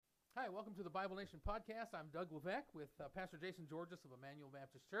Hi, welcome to the Bible Nation podcast. I'm Doug Levesque with Pastor Georges of Emmanuel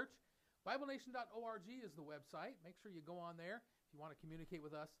Baptist Church. BibleNation.org is the website. Make sure you go on there if you want to communicate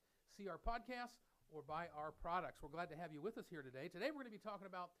with us, see our podcasts, or buy our products. We're glad to have you with us here today. Today we're going to be talking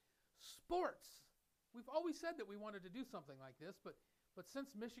about sports. We've always said that we wanted to do something like this, but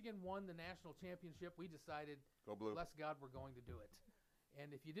since Michigan won the national championship, we decided, Go Blue. Bless God, we're going to do it.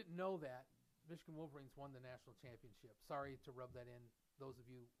 And if you didn't know that, Michigan Wolverines won the national championship. Sorry to rub that in, those of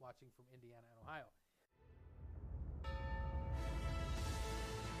you watching from Indiana and Ohio.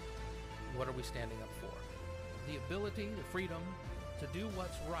 What are we standing up for? The ability, the freedom to do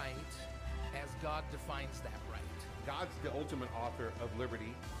what's right as God defines that right. God's the ultimate author of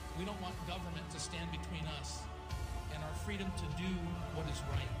liberty. We don't want government to stand between us and our freedom to do what is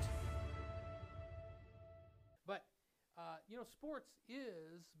right. But, sports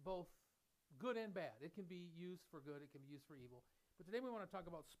is both good and bad. It can be used for good. It can be used for evil. But today we want to talk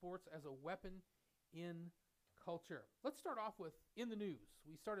about sports as a weapon in culture. Let's start off with in the news.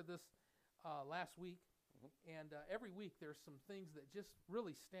 We started this last week, and every week there's some things that just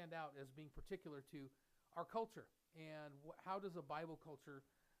really stand out as being particular to our culture. And how does a Bible culture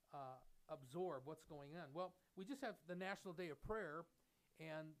absorb what's going on? Well, we just have the National Day of Prayer,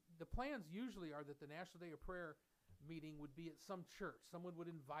 and the plans usually are that the National Day of Prayer meeting would be at some church. Someone would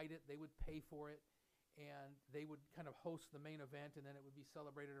invite it, they would pay for it, and they would kind of host the main event, and then it would be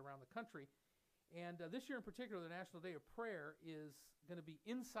celebrated around the country. And this year in particular, the National Day of Prayer is going to be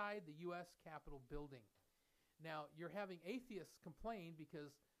inside the U.S. Capitol building. Now, you're having atheists complain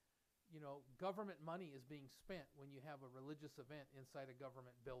because, government money is being spent when you have a religious event inside a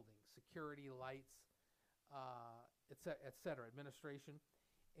government building. Security, lights, et cetera, administration.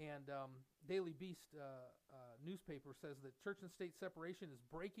 And Daily Beast newspaper says that church and state separation is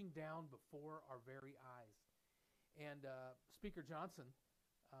breaking down before our very eyes. And Speaker Johnson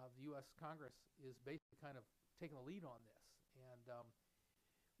of the U.S. Congress is basically kind of taking the lead on this. And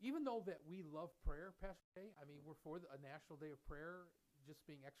even though that we love prayer, Pastor Jay, we're for a National Day of Prayer just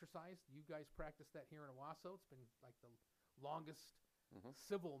being exercised. You guys practice that here in Owasso. It's been like the longest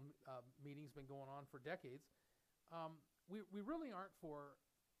civil meeting's been going on for decades. We really aren't for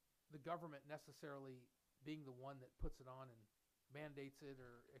the government necessarily being the one that puts it on and mandates it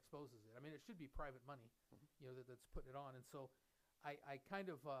or exposes it. It should be private money, that's putting it on. And so I kind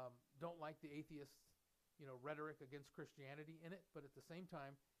of don't like the atheist, rhetoric against Christianity in it. But at the same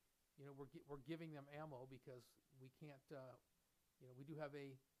time, we're giving them ammo because we can't, we do have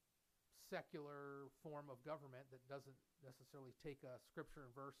a secular form of government that doesn't necessarily take a scripture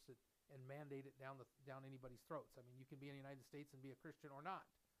and verse and mandate it down anybody's throats. You can be in the United States and be a Christian or not.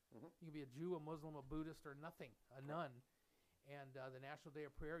 You can be a Jew, a Muslim, a Buddhist, or nothing, a none. And the National Day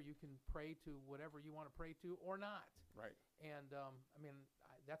of Prayer, you can pray to whatever you want to pray to or not. Right. And,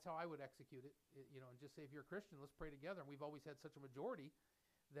 that's how I would execute it, and just say, if you're a Christian, let's pray together. And we've always had such a majority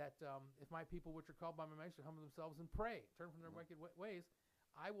that if my people, which are called by my name, should humble themselves and pray, turn from their wicked ways,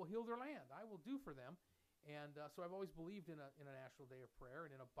 I will heal their land. I will do for them. And so I've always believed in a National Day of Prayer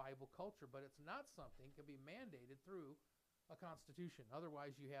and in a Bible culture, but it's not something that can be mandated through a constitution.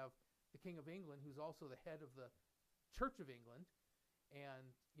 Otherwise, you have the King of England, who's also the head of the Church of England, and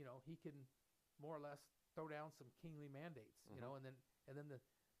he can more or less throw down some kingly mandates, and then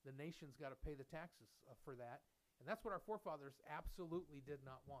the nation's got to pay the taxes for that, and that's what our forefathers absolutely did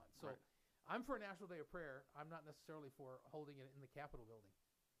not want. So, right. I'm for a National Day of Prayer. I'm not necessarily for holding it in the Capitol building.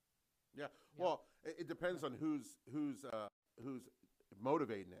 Yeah. Well, it depends on who's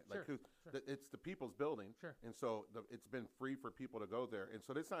motivating it. Sure. It's the people's building. Sure. And so it's been free for people to go there. And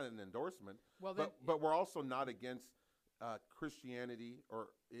so it's not an endorsement. Well, but we're also not against Christianity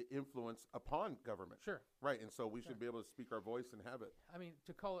or influence upon government. Sure. Right. And so we should be able to speak our voice and have it.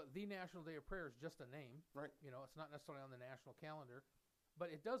 To call it the National Day of Prayer is just a name. Right. It's not necessarily on the national calendar.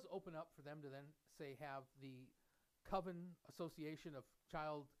 But it does open up for them to then, say, have the Coven Association of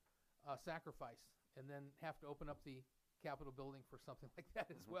Child Sacrifice, and then have to open up the Capitol building for something like that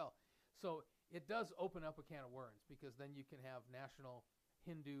as well. So it does open up a can of worms, because then you can have National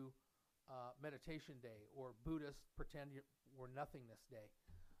Hindu Meditation Day, or Buddhist Pretend We're Nothingness Day,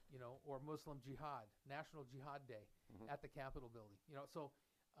 or Muslim Jihad, National Jihad Day at the Capitol building. So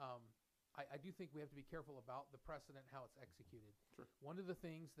I do think we have to be careful about the precedent, how it's executed. Sure. One of the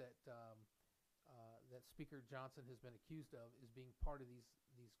things that that Speaker Johnson has been accused of is being part of these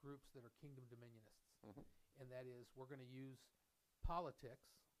groups that are kingdom dominionists. And that is, we're going to use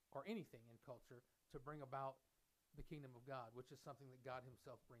politics or anything in culture to bring about the kingdom of God, which is something that God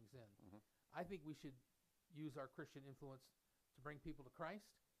himself brings in. I think we should use our Christian influence to bring people to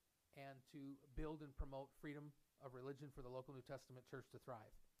Christ and to build and promote freedom of religion for the local New Testament church to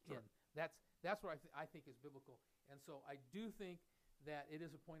thrive. Sure. in. That's what I think is biblical. And so I do think that it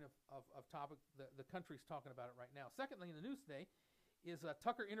is a point of topic. The country's talking about it right now. Secondly, in the news today is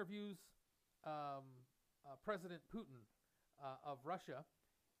Tucker interviews President Putin of Russia.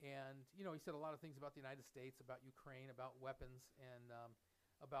 And, he said a lot of things about the United States, about Ukraine, about weapons, and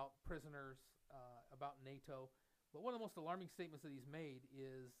about prisoners, about NATO. But one of the most alarming statements that he's made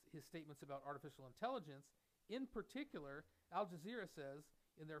is his statements about artificial intelligence. In particular, Al Jazeera says,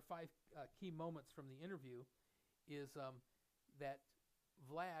 in their 5 key moments from the interview, is that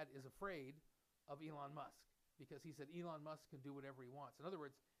Vlad is afraid of Elon Musk because he said Elon Musk can do whatever he wants. In other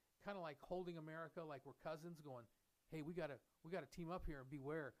words, kind of like holding America like we're cousins, going, hey, we gotta team up here and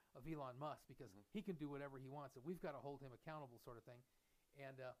beware of Elon Musk because he can do whatever he wants, and we've got to hold him accountable, sort of thing.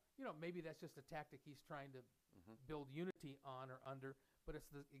 And maybe that's just a tactic he's trying to build unity on or under, but it's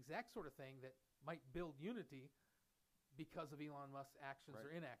the exact sort of thing that might build unity because of Elon Musk's actions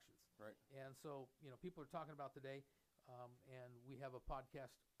or inactions. Right. And so people are talking about today, and we have a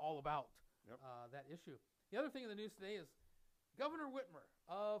podcast all about that issue. The other thing in the news today is Governor Whitmer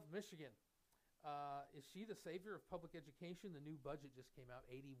of Michigan. Is she the savior of public education? The new budget just came out,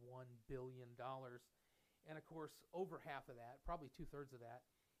 $81 billion. And, of course, over half of that, probably 2/3 of that,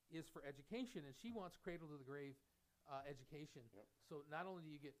 is for education. And she wants cradle-to-the-grave education. Yep. So not only do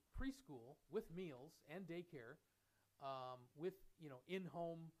you get preschool with meals and daycare, with,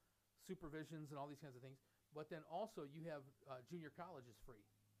 in-home supervisions and all these kinds of things, but then also you have junior college is free.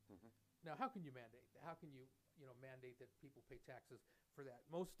 Now, how can you mandate that? How can you, mandate that people pay taxes for that?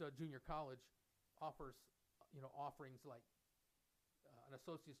 Most junior college offers, offerings like an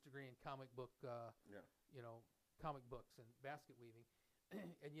associate's degree in comic book, comic books and basket weaving,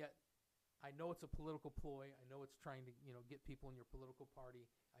 and yet I know it's a political ploy. I know it's trying to, get people in your political party.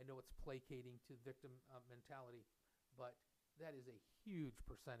 I know it's placating to victim mentality, but that is a huge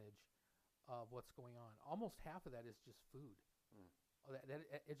percentage of what's going on. Almost half of that is just food. That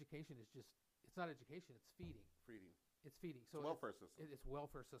education is just, it's not education, it's feeding. It's feeding. So it's welfare system. It's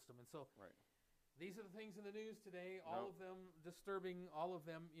welfare system. And so right. These are the things in the news today, all of them disturbing, all of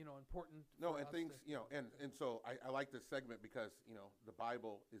them, important. No, and things, and so I like this segment because, the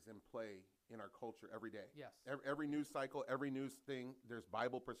Bible is in play in our culture every day. Yes. Every news cycle, every news thing, there's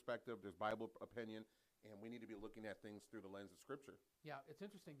Bible perspective, there's Bible opinion, and we need to be looking at things through the lens of Scripture. Yeah, it's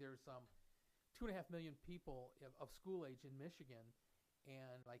interesting. There's 2.5 million people of school age in Michigan,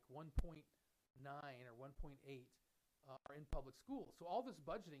 and like 1.9 or 1.8 are in public schools. So all this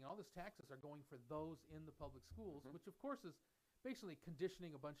budgeting, all this taxes are going for those in the public schools, which of course is basically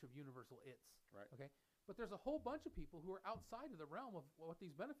conditioning a bunch of universal its. Right. Okay. But there's a whole bunch of people who are outside of the realm of what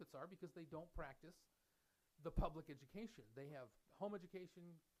these benefits are because they don't practice the public education. They have home education,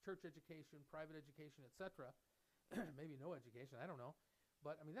 church education, private education, etc. Maybe no education. I don't know.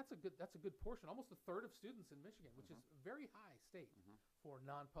 But I mean, that's a good portion, almost a third of students in Michigan, which is a very high state for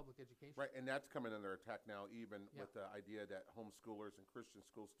non-public education. Right, and that's coming under attack now, even with the idea that homeschoolers and Christian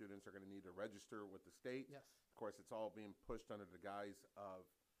school students are going to need to register with the state. Yes. Of course, it's all being pushed under the guise of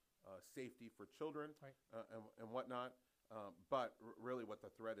safety for children and whatnot. But really what the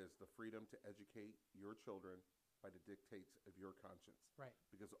threat is, the freedom to educate your children by the dictates of your conscience. Right.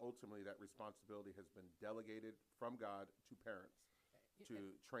 Because ultimately that responsibility has been delegated from God to parents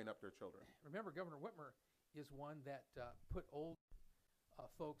to train up their children. Remember, Governor Whitmer is one that put old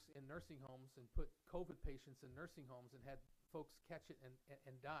folks in nursing homes and put COVID patients in nursing homes and had folks catch it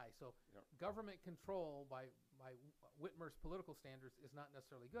and die. So government control by Whitmer's political standards is not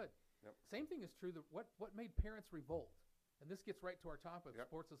necessarily good. Yep. Same thing is true. What made parents revolt? And this gets right to our topic,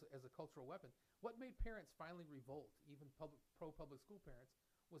 sports as a cultural weapon. What made parents finally revolt, even pro-public school parents,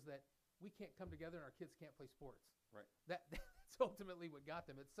 was that we can't come together and our kids can't play sports. Right. That's ultimately what got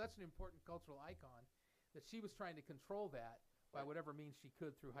them. It's such an important cultural icon that she was trying to control that by whatever means she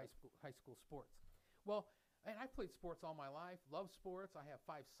could through high school sports. Well, and I played sports all my life, love sports. I have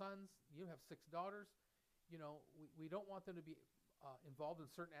 5 sons. You have 6 daughters. We don't want them to be involved in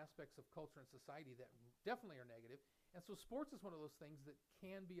certain aspects of culture and society that definitely are negative. And so sports is one of those things that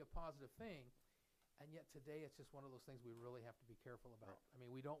can be a positive thing, and yet today it's just one of those things we really have to be careful about. Right. I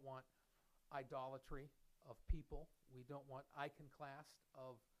mean, we don't want idolatry of people. We don't want iconoclast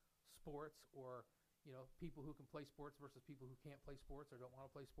of sports or, people who can play sports versus people who can't play sports or don't want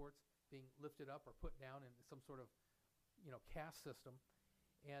to play sports being lifted up or put down in some sort of, caste system.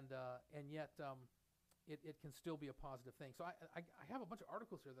 And yet it can still be a positive thing. So I have a bunch of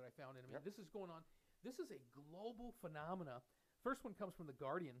articles here that I found. And I mean, this is going on. This is a global phenomena. First one comes from The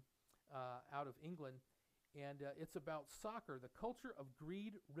Guardian out of England, and it's about soccer, the culture of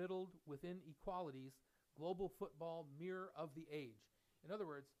greed riddled with inequalities, global football mirror of the age. In other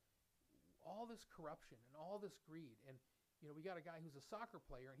words, all this corruption and all this greed, and we got a guy who's a soccer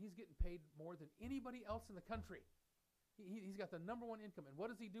player, and he's getting paid more than anybody else in the country. He's got the number one income, and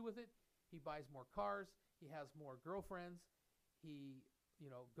what does he do with it? He buys more cars. He has more girlfriends. He,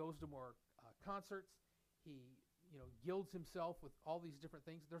 goes to more concerts. He, gilds himself with all these different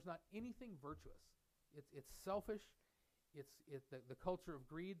things. There's not anything virtuous. It's selfish. It's the culture of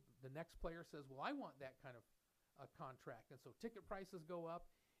greed. The next player says, well, I want that kind of contract. And so ticket prices go up,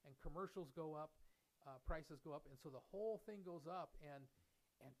 and commercials go up, prices go up, and so the whole thing goes up, and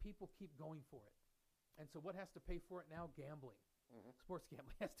people keep going for it. And so what has to pay for it now? Gambling. Mm-hmm. Sports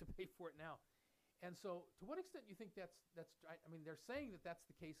gambling has to pay for it now. And so to what extent do you think that's I mean, they're saying that that's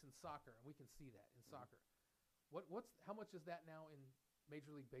the case in soccer, and we can see that in soccer. How much is that now in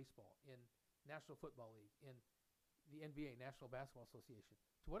Major League Baseball, in National Football League, in the NBA, National Basketball Association?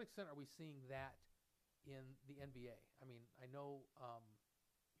 To what extent are we seeing that in the NBA? I mean, I know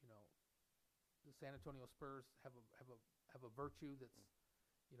the San Antonio Spurs have a virtue that's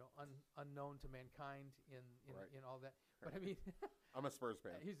unknown to mankind in all that. But I mean, I'm a Spurs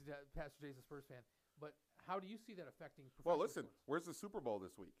fan. Pastor Jay's a Spurs fan. But how do you see that affecting professional Well, listen, sports? where's the Super Bowl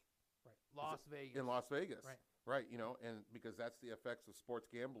this week? Right, Las Vegas. In Las Vegas. Right. And because that's the effects of sports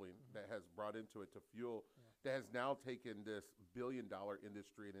gambling that has brought into it to fuel, that has now taken this billion-dollar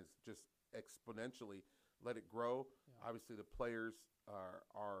industry and has just exponentially let it grow. Yeah. Obviously, the players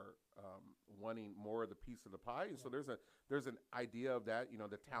are wanting more of the piece of the pie, and so there's an idea of that.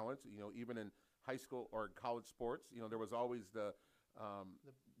 The talent. Even in high school or college sports, there was always the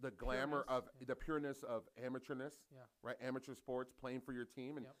glamour of the pureness of amateurness, right? Amateur sports, playing for your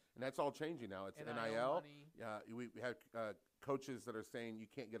team, and that's all changing now. It's NIL. We have coaches that are saying you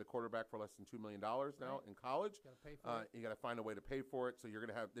can't get a quarterback for less than $2 million now in college. You got to find a way to pay for it. So you're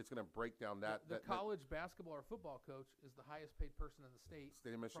gonna have it's gonna break down that. The college basketball or football coach is the highest paid person in the state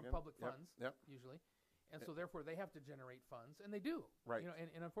of Michigan from public funds usually, and so therefore they have to generate funds, and they do. Right.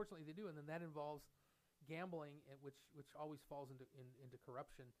 And unfortunately they do, and then that involves gambling, which always falls into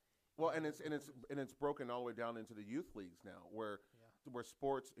corruption. Well, and it's broken all the way down into the youth leagues now, where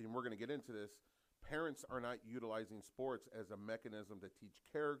sports, and we're going to get into this. Parents are not utilizing sports as a mechanism to teach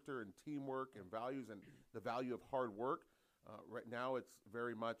character and teamwork and values and the value of hard work. Right now, it's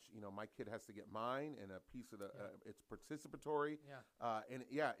very much my kid has to get mine, and a piece of the it's participatory. And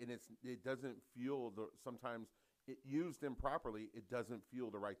it doesn't fuel sometimes. It used improperly, it doesn't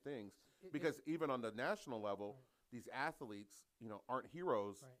fuel the right things. Because even on the national level, these athletes, aren't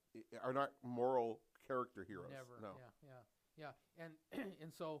heroes, are not moral character heroes. Never. No. Yeah.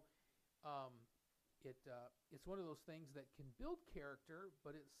 And so it's one of those things that can build character,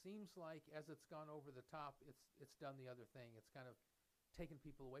 but it seems like as it's gone over the top, it's done the other thing. It's kind of taken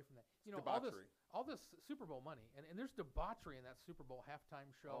people away from that. All this Super Bowl money, and there's debauchery in that Super Bowl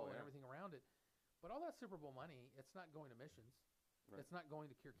halftime show and everything around it. But all that Super Bowl money, it's not going to missions. Right. It's not going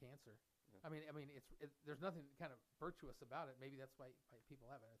to cure cancer. Yeah. I mean, there's nothing kind of virtuous about it. Maybe that's why people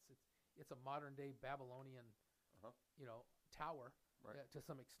have it. It's a modern day Babylonian, tower to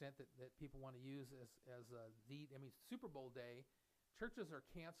some extent that people want to use as Super Bowl day. Churches are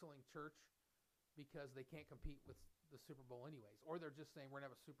canceling church because they can't compete with the Super Bowl anyways, or they're just saying we're gonna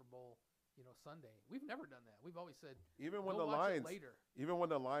have a Super Bowl Sunday. We've never done that. We've always said even when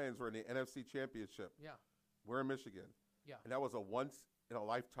the Lions were in the NFC Championship, we're in Michigan, and that was a once in a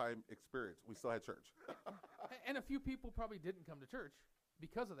lifetime experience. We still had church, and a few people probably didn't come to church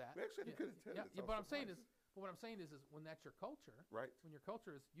because of that. We actually could attend. What I'm saying is when that's your culture, right? When your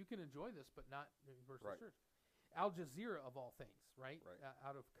culture is you can enjoy this, but not versus church. Al Jazeera of all things, right?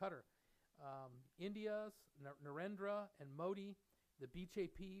 Out of Qatar, India's Narendra and Modi. The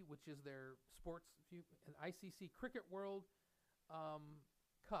BJP, which is their sports, and ICC Cricket World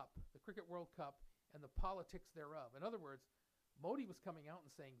Cup, the Cricket World Cup, and the politics thereof. In other words, Modi was coming out and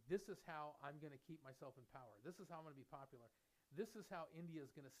saying, this is how I'm going to keep myself in power. This is how I'm going to be popular. This is how India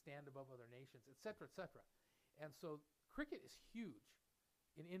is going to stand above other nations, et cetera, et cetera. And so cricket is huge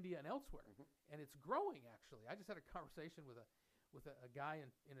in India and elsewhere, and it's growing, actually. I just had a conversation with a guy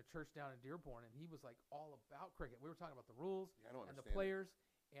in a church down in Dearborn, and he was like all about cricket. We were talking about the rules and the players,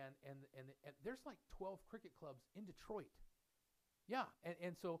 and there's like 12 cricket clubs in Detroit. Yeah,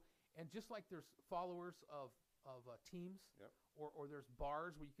 and just like there's followers of teams, or there's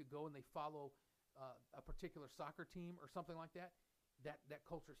bars where you could go and they follow a particular soccer team or something like that. That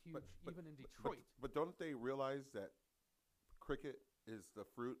culture's huge, even in Detroit. But don't they realize that cricket is the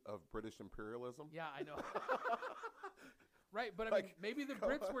fruit of British imperialism? Yeah, I know. Right, but I mean, maybe the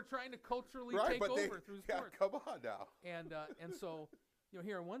Brits were trying to culturally take over through sports. Yeah, come on now. And so,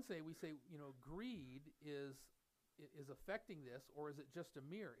 here in one say we say, greed is is affecting this, or is it just a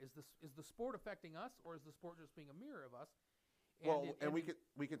mirror? Is the sport affecting us, or is the sport just being a mirror of us?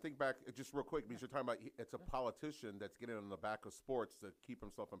 We can think back just real quick, because you're talking about it's a politician that's getting on the back of sports to keep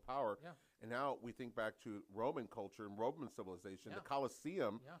himself in power. Yeah. And now we think back to Roman culture and Roman civilization. Yeah. The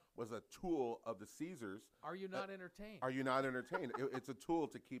Colosseum Yeah. was a tool of the Caesars. Are you not entertained? Are you not entertained? It's a tool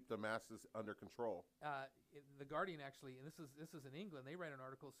to keep the masses under control. The Guardian actually, and this is in England, they write an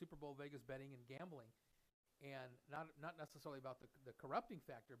article, Super Bowl Vegas betting and gambling, and not necessarily about the corrupting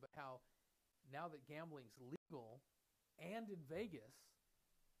factor, but how now that gambling's legal and in Vegas,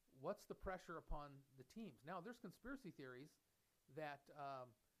 what's the pressure upon the teams? Now, there's conspiracy theories that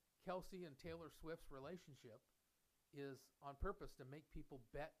Kelsey and Taylor Swift's relationship is on purpose to make people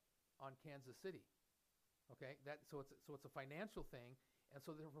bet on Kansas City. Okay, so it's a financial thing, and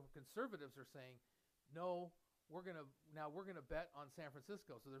so therefore conservatives are saying, no, we're gonna bet on San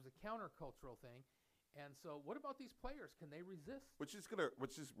Francisco. So there's a countercultural thing. And so, what about these players? Can they resist? Which is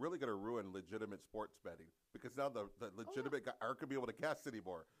really gonna ruin legitimate sports betting, because now the legitimate guy aren't gonna be able to guess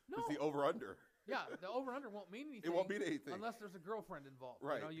anymore. No. Because the over/under. Yeah, the over/under won't mean anything. It won't mean anything unless there's a girlfriend involved.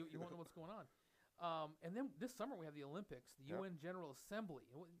 Right. You won't know what's going on. And then this summer we have the Olympics, the UN General Assembly.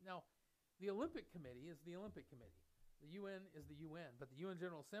 Now, the Olympic Committee is the Olympic Committee. The UN is the UN, but the UN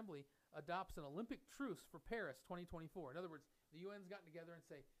General Assembly adopts an Olympic truce for Paris 2024. In other words, the UN's gotten together and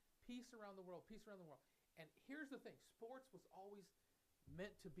say, peace around the world, peace around the world. And here's the thing, sports was always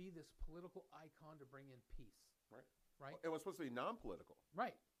meant to be this political icon to bring in peace. Right? It was supposed to be non-political.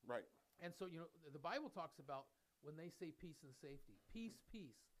 Right. Right. And so, the Bible talks about when they say peace and safety,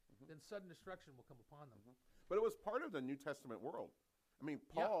 peace, then sudden destruction will come upon them. But it was part of the New Testament world. I mean,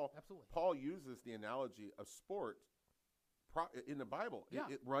 absolutely. Paul uses the analogy of sport in the Bible. Yeah.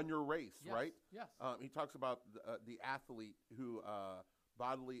 Run your race, Yes. right? Yes. He talks about the athlete who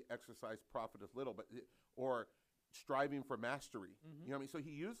bodily exercise profiteth little, or striving for mastery. You know what I mean? So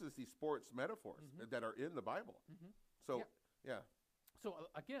he uses these sports metaphors that are in the Bible. So, yeah. So,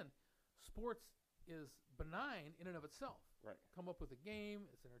 again, sports is benign in and of itself. Right. Come up with a game,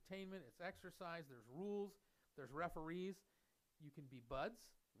 it's entertainment, it's exercise, there's rules, there's referees. You can be buds,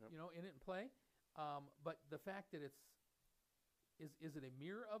 in it and play. But the fact that is it a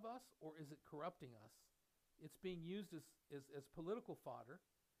mirror of us, or is it corrupting us? It's being used as political fodder.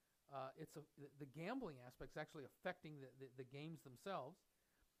 The gambling aspect is actually affecting the games themselves.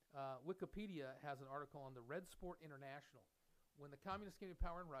 Wikipedia has an article on the Red Sport International. When the communists came to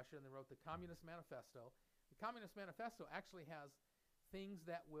power in Russia and they wrote the Communist Manifesto, the Communist Manifesto actually has things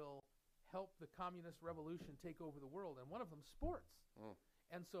that will help the communist revolution take over the world, and one of them sports.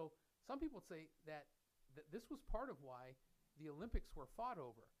 And so some people say that this was part of why the Olympics were fought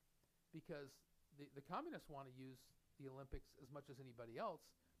over, because the communists want to use the Olympics as much as anybody else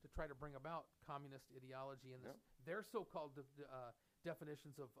to try to bring about communist ideology and their so-called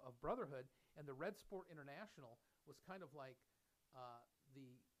definitions of brotherhood. And the Red Sport International was kind of like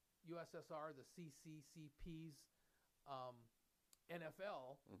the USSR, the CCCP's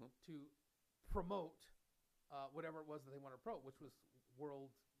NFL to promote whatever it was that they wanted to promote, which was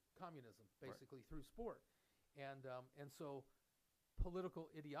world communism, basically, through sport. And so political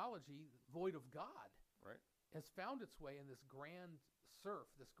ideology, void of God, has found its way in this grand surf,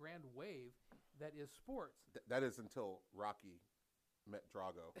 this grand wave that is sports. That is until Rocky met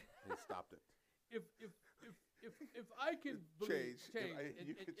Drago and he stopped it. If I can change,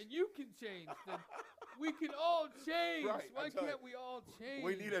 and you can change, then we can all change. Right, Why can't we all change?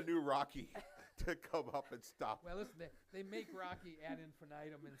 We need a new Rocky to come up and stop. Well, listen, they make Rocky ad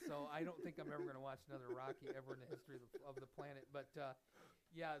infinitum, and so I don't think I'm ever going to watch another Rocky ever in the history of the planet. But,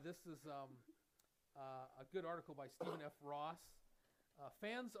 this is a good article by Stephen F. Ross.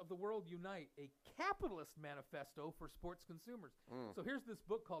 Fans of the World Unite, a capitalist manifesto for sports consumers. So here's this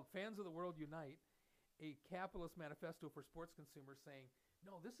book called Fans of the World Unite, a capitalist manifesto for sports consumers, saying,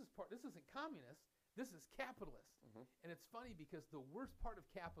 no, this isn't communist, this is capitalist. And it's funny because the worst part of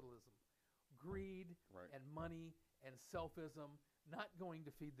capitalism, greed and money and selfism, not going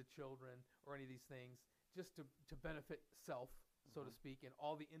to feed the children or any of these things, just to benefit self, so to speak, and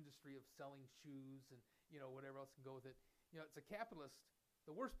all the industry of selling shoes and whatever else can go with it. It's a capitalist,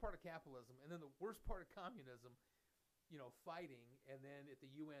 the worst part of capitalism, and then the worst part of communism, fighting, and then at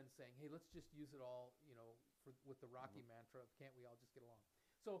the UN saying, hey, let's just use it all, with the Rocky mantra of can't we all just get along.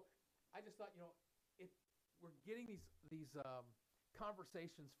 So I just thought, we're getting these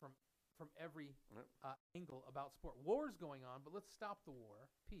conversations from every angle about sport. War's going on, but let's stop the war.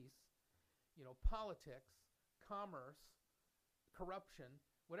 Peace, politics, commerce, corruption,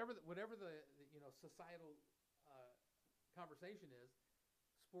 whatever the societal conversation is,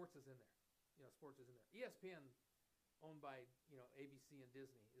 sports is in there. Sports is in there. ESPN owned by ABC and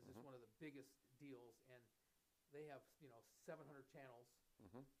Disney, is just one of the biggest deals, and they have 700 channels.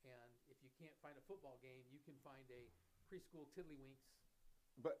 And if you can't find a football game, you can find a preschool tiddlywinks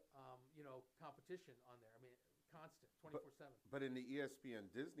competition on there. I mean, constant, 24/7. But in the ESPN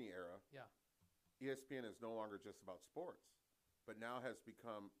Disney era, ESPN is no longer just about sports, but now has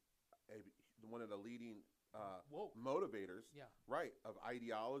become one of the leading motivators, right, of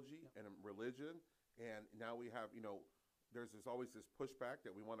ideology and religion. And now we have, there's always this pushback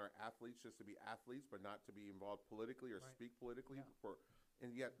that we want our athletes just to be athletes, but not to be involved politically or speak politically.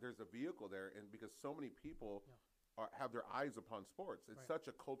 And yet there's a vehicle there, and because so many people have their eyes upon sports, it's such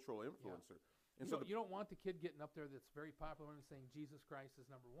a cultural influencer. And you don't want the kid getting up there that's very popular and saying Jesus Christ is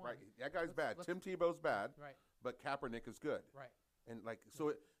number one. Right, that guy's bad. Tim Tebow's bad. Right. But Kaepernick is good. Right. And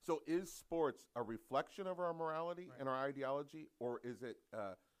so is sports a reflection of our morality and our ideology, or is it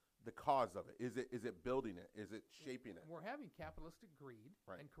the cause of it? Is it building it? Is it shaping it? We're having capitalistic greed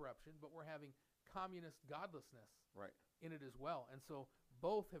and corruption, but we're having communist godlessness in it as well. And so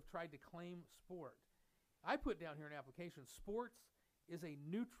both have tried to claim sport. I put down here an application: sports is a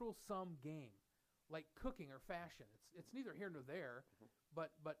neutral sum game, like cooking or fashion. It's neither here nor there, but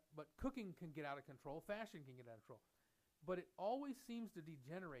cooking can get out of control, fashion can get out of control. But it always seems to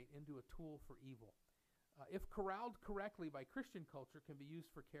degenerate into a tool for evil. If corralled correctly by Christian culture, can be used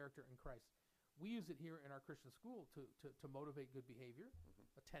for character in Christ. We use it here in our Christian school to motivate good behavior,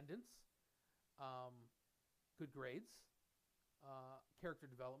 attendance, good grades, character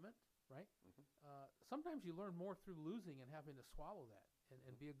development, right? Sometimes you learn more through losing and having to swallow that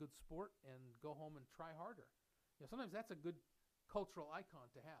and be a good sport and go home and try harder. Sometimes that's a good cultural icon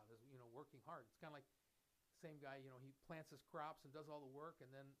to have, is working hard. It's kind of like same guy, he plants his crops and does all the work, and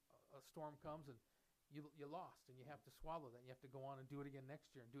then a storm comes and you lost, and you have to swallow that. And you have to go on and do it again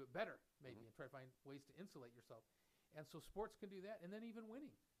next year and do it better, maybe, and try to find ways to insulate yourself. And so sports can do that, and then even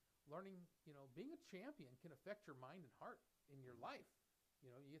winning. Learning, being a champion can affect your mind and heart in your life.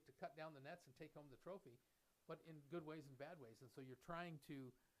 You get to cut down the nets and take home the trophy, but in good ways and bad ways. And so you're trying to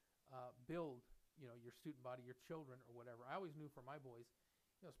build, your student body, your children, or whatever. I always knew for my boys,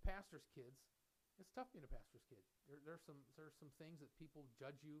 as pastors' kids, it's tough being a pastor's kid. There's some things that people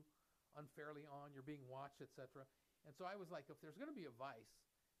judge you unfairly on. You're being watched, etc. And so I was like, if there's going to be a vice,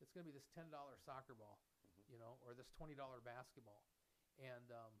 it's going to be this $10 soccer ball, or this $20 basketball, and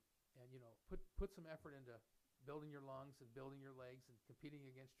put some effort into building your lungs and building your legs and competing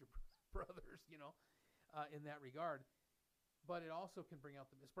against your brothers, in that regard. But it also can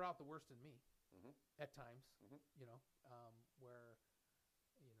it's brought out the worst in me at times, where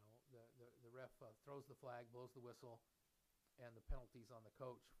the ref throws the flag, blows the whistle, and the penalty's on the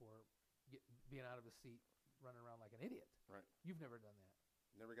coach for being out of his seat, running around like an idiot. Right. You've never done that.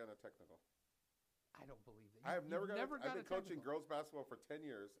 Never gotten a technical. I don't believe that. I've been coaching girls basketball for 10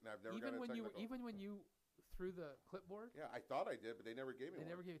 years, and I've never gotten a technical. Even when you threw the clipboard? Yeah, I thought I did, but they never gave me one.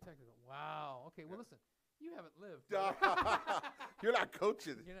 They never gave you a technical. Wow. Okay, well, listen. You haven't lived. You're not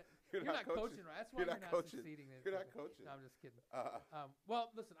coaching. You're not coaching, right? That's why you're not succeeding. You're not coaching. No, I'm just kidding. Well,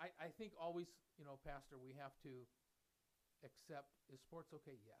 listen, I think always, Pastor, we have to accept, is sports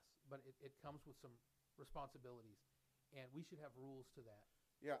okay? Yes. But it comes with some responsibilities, and we should have rules to that.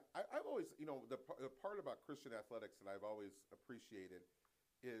 Yeah, I've always, the part about Christian athletics that I've always appreciated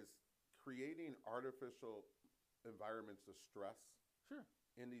is creating artificial environments of stress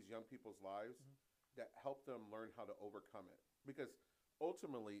in these young people's lives that help them learn how to overcome it. Because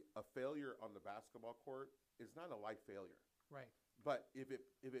ultimately, a failure on the basketball court is not a life failure. Right. But if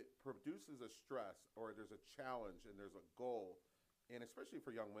it produces a stress, or there's a challenge and there's a goal, and especially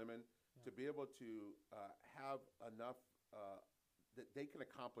for young women, to be able to have enough that they can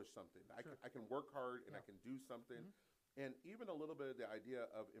accomplish something. I can work hard and I can do something. And even a little bit of the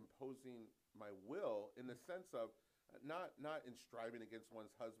idea of imposing my will, in the sense of not in striving against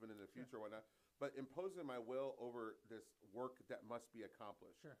one's husband in the future or whatnot, but imposing my will over this work that must be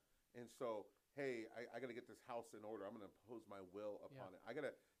accomplished. And so, hey, I got to get this house in order. I'm going to impose my will upon it. I got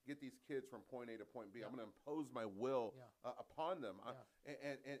to get these kids from point A to point B. I'm going to impose my will upon them.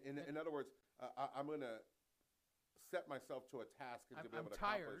 And in other words, I'm going to set myself to a task and to be able to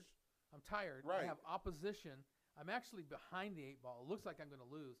accomplish. I'm tired. Right. I have opposition. I'm actually behind the 8 ball. It looks like I'm going to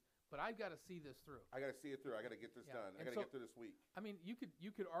lose, but I've got to see this through. I got to see it through. I got to get this done. I got to get through this week. I mean, you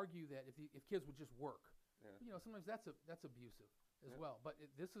could argue that if kids would just work, sometimes that's abusive as well. But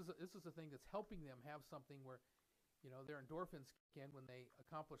this is a thing that's helping them have something where, their endorphins kick in when they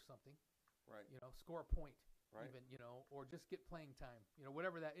accomplish something. Right. Score a point, even, or just get playing time,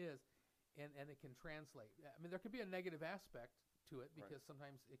 whatever that is. And it can translate. I mean, there could be a negative aspect to it because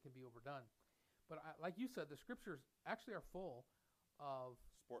sometimes it can be overdone. But like you said, the scriptures actually are full of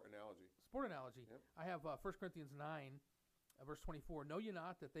Sport analogy. Yep. I have 1 Corinthians 9, verse 24. Know ye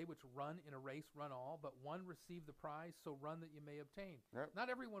not that they which run in a race run all, but one receive the prize, so run that you may obtain. Yep. Not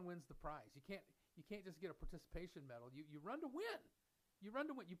everyone wins the prize. You can't just get a participation medal. You run to win. You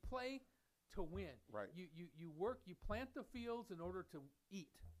run to win. You play to win. Right. You work. You plant the fields in order to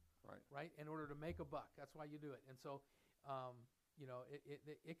eat. Right. Right. In order to make a buck. That's why you do it. And so,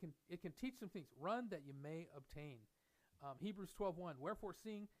 it can teach some things. Run that you may obtain. Hebrews 12:1. Wherefore,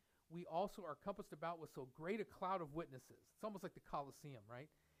 seeing we also are compassed about with so great a cloud of witnesses. It's almost like the Colosseum, right?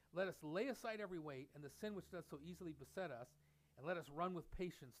 Let us lay aside every weight and the sin which does so easily beset us, and let us run with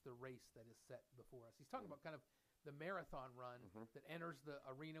patience the race that is set before us. He's talking about kind of the marathon run that enters the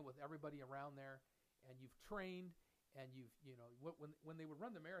arena with everybody around there, and you've trained, and when they would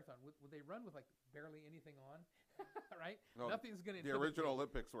run the marathon, would they run with like barely anything on? Right? No, nothing's going to. The original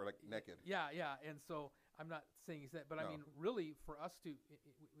Olympics were like naked. Yeah, and so I'm not saying he's that, but No. I mean, really, for us to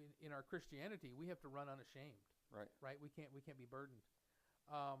in our Christianity, we have to run unashamed. Right? We can't be burdened.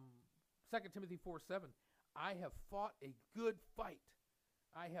 2 Timothy 4:7. I have fought a good fight.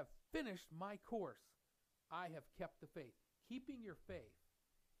 I have finished my course. I have kept the faith. Keeping your faith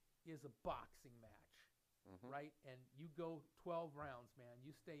is a boxing match, right? And you go 12 rounds, man.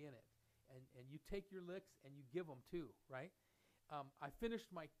 You stay in it. And you take your licks and you give them too, right? I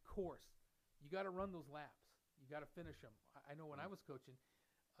finished my course. You got to run those laps. You got to finish them. I know when I was coaching,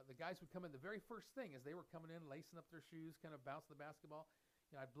 the guys would come in. The very first thing as they were coming in, lacing up their shoes, kind of bouncing the basketball,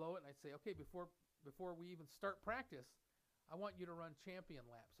 I'd blow it and I'd say, okay, before we even start practice, I want you to run champion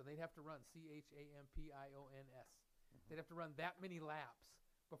laps. So they'd have to run CHAMPIONS. They'd have to run that many laps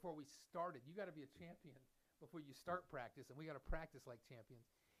before we started. You got to be a champion before you start practice, and we got to practice like champions.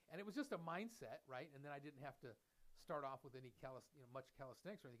 And it was just a mindset, right? And then I didn't have to start off with any much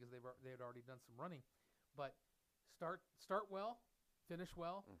calisthenics or anything because they had already done some running. But start well, finish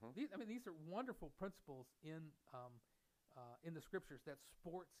well. These are wonderful principles in the scriptures that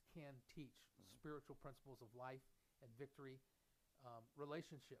sports can teach. Spiritual principles of life and victory,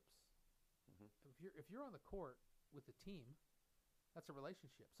 relationships. If you're on the court with the team, that's a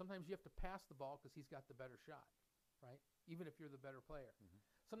relationship. Sometimes you have to pass the ball because he's got the better shot, right? Even if you're the better player.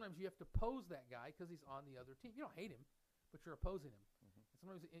 Sometimes you have to pose that guy because he's on the other team. You don't hate him, but you're opposing him. And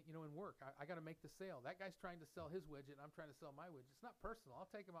sometimes, in work, I got to make the sale. That guy's trying to sell his widget, and I'm trying to sell my widget. It's not personal. I'll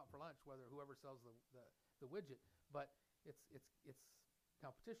take him out for lunch, whoever sells the widget. But it's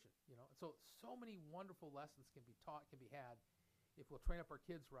competition, And so many wonderful lessons can be taught, can be had, if we'll train up our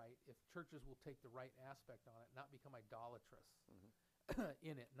kids right, if churches will take the right aspect on it, not become idolatrous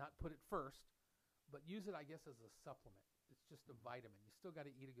in it, not put it first, but use it, I guess, as a supplement. It's just a vitamin. You still got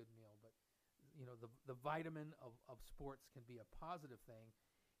to eat a good meal, but the vitamin of sports can be a positive thing,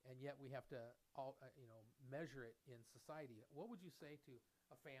 and yet we have to measure it in society. What would you say to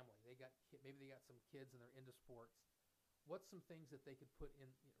a family? Maybe they got some kids and they're into sports. What's some things that they could put in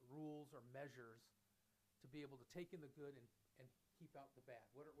rules or measures to be able to take in the good and keep out the bad?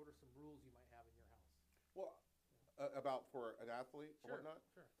 What are some rules you might have in your house? Well, about for an athlete or whatnot?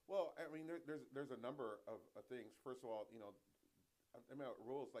 Sure. Well, I mean, there's a number of things. First of all,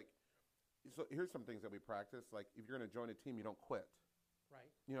 rules like, so here's some things that we practice. Like, if you're going to join a team, you don't quit. Right.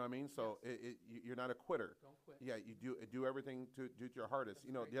 You know what I mean? So you're not a quitter. Don't quit. Yeah, you do everything to do your hardest.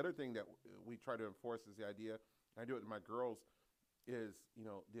 That's great. The other thing that we try to enforce is the idea, and I do it with my girls, is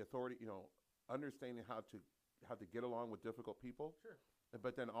the authority. Understanding how to get along with difficult people. Sure.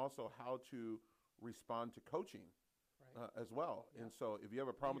 But then also how to respond to coaching. Right. As well. Yeah. And so if you have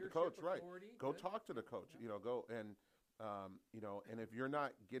a problem Leadership, with the coach, authority, go good. talk to the coach. Yeah. Go and and if you're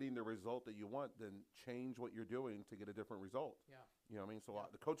not getting the result that you want, then change what you're doing to get a different result. Yeah. You know what I mean? So Yeah.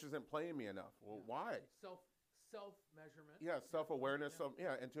 The coach isn't playing me enough. Well, why? Self measurement. Yeah, self-awareness.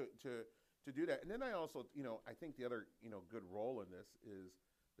 Yeah. And to do that. And then I also, I think the other, good role in this is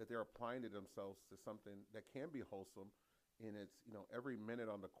that they're applying to themselves to something that can be wholesome. And it's, every minute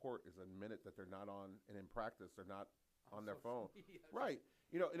on the court is a minute that they're not on, and in practice they're not on their phone. Right.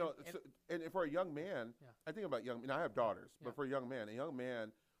 And for a young man, Yeah. I think about I have daughters, Yeah. but for a young man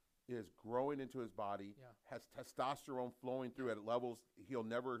is growing into his body, Yeah. has testosterone flowing through at levels he'll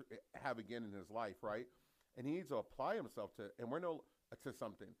never have again in his life, right? And he needs to apply himself to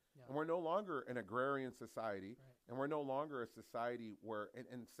something. Yeah. And we're no longer an agrarian society, Right. and we're no longer a society where,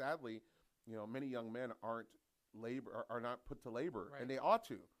 and sadly, many young men are not put to labor, Right. and they ought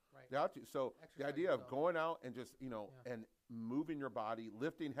to. Right. They ought to. So the Exercise idea of yourself. going out and just, Yeah. and moving your body,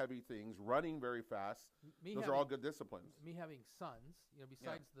 lifting heavy things, running very fast, Me those are having- all good disciplines. Me having sons,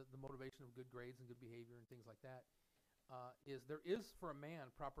 besides the motivation of good grades and good behavior and things like that, is there is for a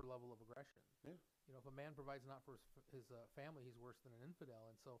man proper level of aggression. Yeah. If a man provides not for his family, he's worse than an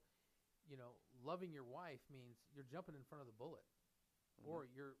infidel. And so, loving your wife means you're jumping in front of the bullet, or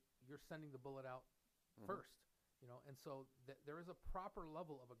you're sending the bullet out first. And so there is a proper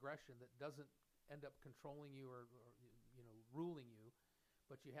level of aggression that doesn't end up controlling you or ruling you,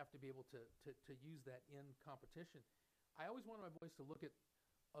 but you have to be able to use that in competition. I always wanted my boys to look at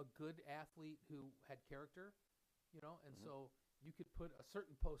a good athlete who had character, and so you could put a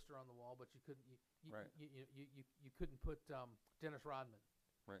certain poster on the wall, but you couldn't you couldn't put Dennis Rodman.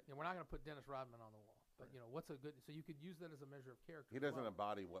 Right. We're not going to put Dennis Rodman on the wall. But what's a good? So you could use that as a measure of character. He doesn't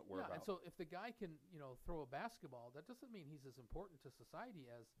embody what we're about. And so if the guy can throw a basketball, that doesn't mean he's as important to society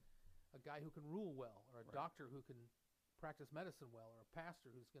as a guy who can rule well, or a doctor who can practice medicine well, or a pastor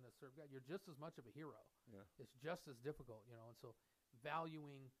who's going to serve God. You're just as much of a hero. Yeah. It's just as difficult, And so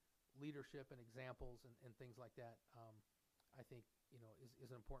valuing leadership and examples and things like that, I think is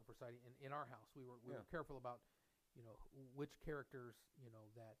important for society. In our house, we were careful about which characters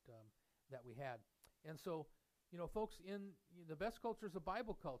that we had. And so, folks, in the best culture is a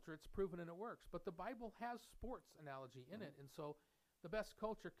Bible culture. It's proven and it works. But the Bible has sports analogy in it. And so the best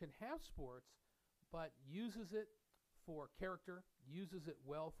culture can have sports, but uses it for character, uses it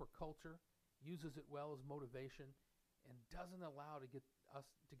well for culture, uses it well as motivation, and doesn't allow us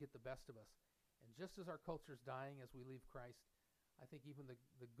to get the best of us. And just as our culture is dying as we leave Christ, I think even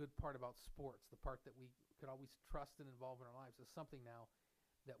the good part about sports, the part that we could always trust and involve in our lives, is something now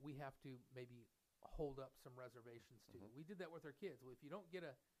that we have to maybe hold up some reservations to. We did that with our kids. Well, if you don't get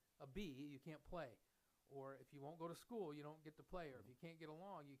a B, you can't play. Or if you won't go to school, you don't get to play. Or if you can't get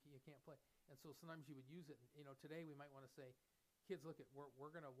along, you can't play. And so sometimes you would use it. Today we might want to say, kids, look,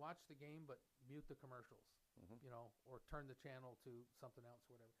 we're going to watch the game, but mute the commercials, or turn the channel to something else,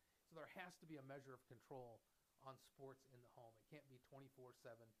 or whatever. So there has to be a measure of control on sports in the home. It can't be 24/7,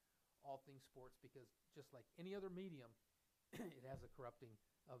 all things sports, because just like any other medium, it has a corrupting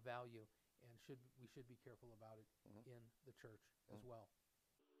value, and we should be careful about it in the church as well.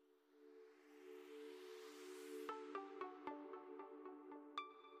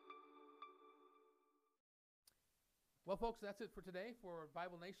 Well, folks, that's it for today for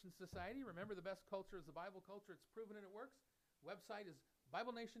Bible Nation Society. Remember, the best culture is the Bible culture. It's proven and it works. Website is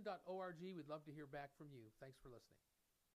BibleNation.org. We'd love to hear back from you. Thanks for listening.